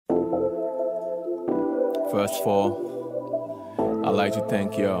First of all, I'd like to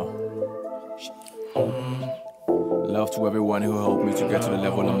thank y'all. Love to everyone who helped me to get to the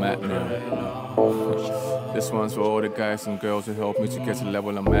level I'm at now. This one's for all the guys and girls who helped me to get to the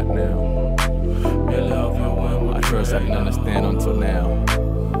level I'm at now. At first I didn't understand until now.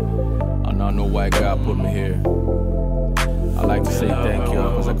 I now know why God put me here. I'd like to say thank you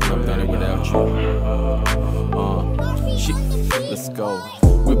because I couldn't have done it without you. Let's go.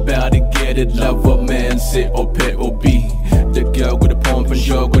 We bout to get it, love up, man, sit or pet or be. The girl with the pump and the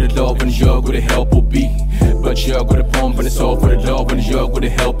jug with the love and the jug with the help or be. But jug with the pump and it's all for the love and the jug with the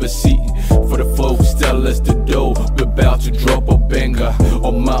help is see. For the folks, tell us the dough. We're about to drop a banger.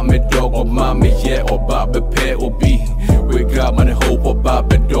 Or mommy dog or mommy yeah or baby pet or be. We got money hope or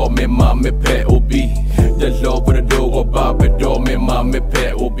baby dog, me mommy pet or be. The love with the dog or baby dog, me mommy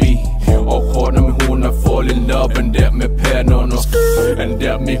pet or be. Or corner me who not fall in love and that me pet no. And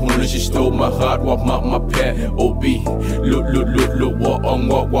that me who she stole my heart, what my pet or be. Look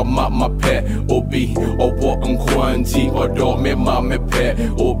what my pet or be. Or what quantity or dog me mommy pet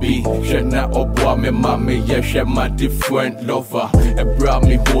or be. She not or boy me mommy yeah she my different lover. And brought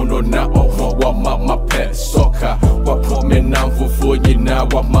me who no not or what my pet soccer. What put me down for you now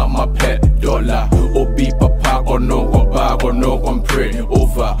what my pet dollar. Or be papa or no or bag or no I'm pray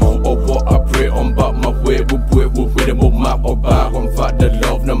over. Or what I pray on back my way with them or map or bag on fat the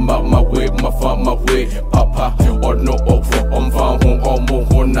love no map my way my way papa or no over on found home or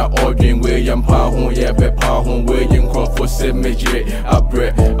more na ordering way and pa home yeah be pa home way in crop for send me I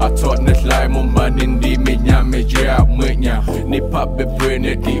bread I thought that lie my man in the me ni pap be brain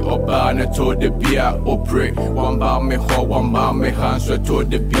di oba na to the beer or pray one bar me ho one bar me hands so to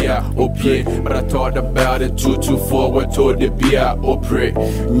the beer or pray but I thought about it 224 what to the beer or pray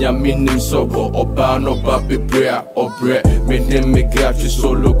nyaminim so go oba no baby prayer or bread me name me got you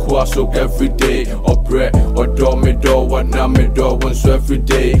solo so every day or bread or do me do what now me do once every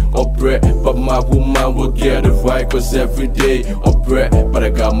day or bread but my woman will get it right cause every day or bread but I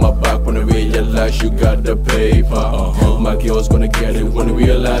got my back when I realize you got the paper my girl's gonna get it when I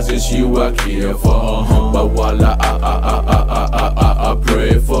realize it's you I care for but while I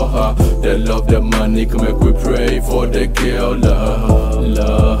pray for her the love the money come make we pray for the girl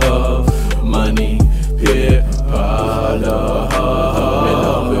love money paper love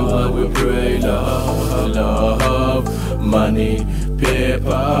we pray love money paper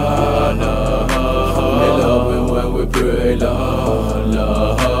love me when we pray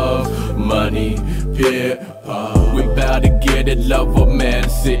love money paper. We bout to get it, love or man,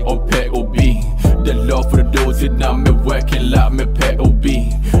 sit or pet or be. The love for the doors that now me working like me pet or be.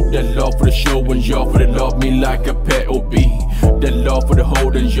 The love for the show and y'all for the love me like a pet or be. The love for the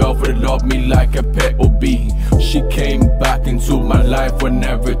hold and y'all for the love me like a pet or be. She came back into my life when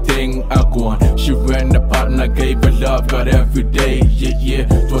everything I gone. She ran the pot and I gave her love, got every day, yeah.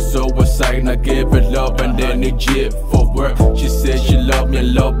 It was so exciting, I gave her love and then it jit for work. She said she love me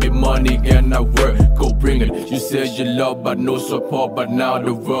money and I work, go bring it. You said you love but no support, but now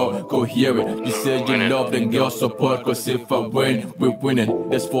the world go hear it. You said you love then girl support, cause if I win, we're winning.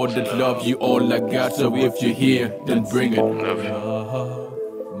 That's for the love you all I got, so if you're here, then bring it. Love,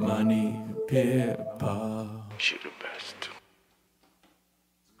 money, paper.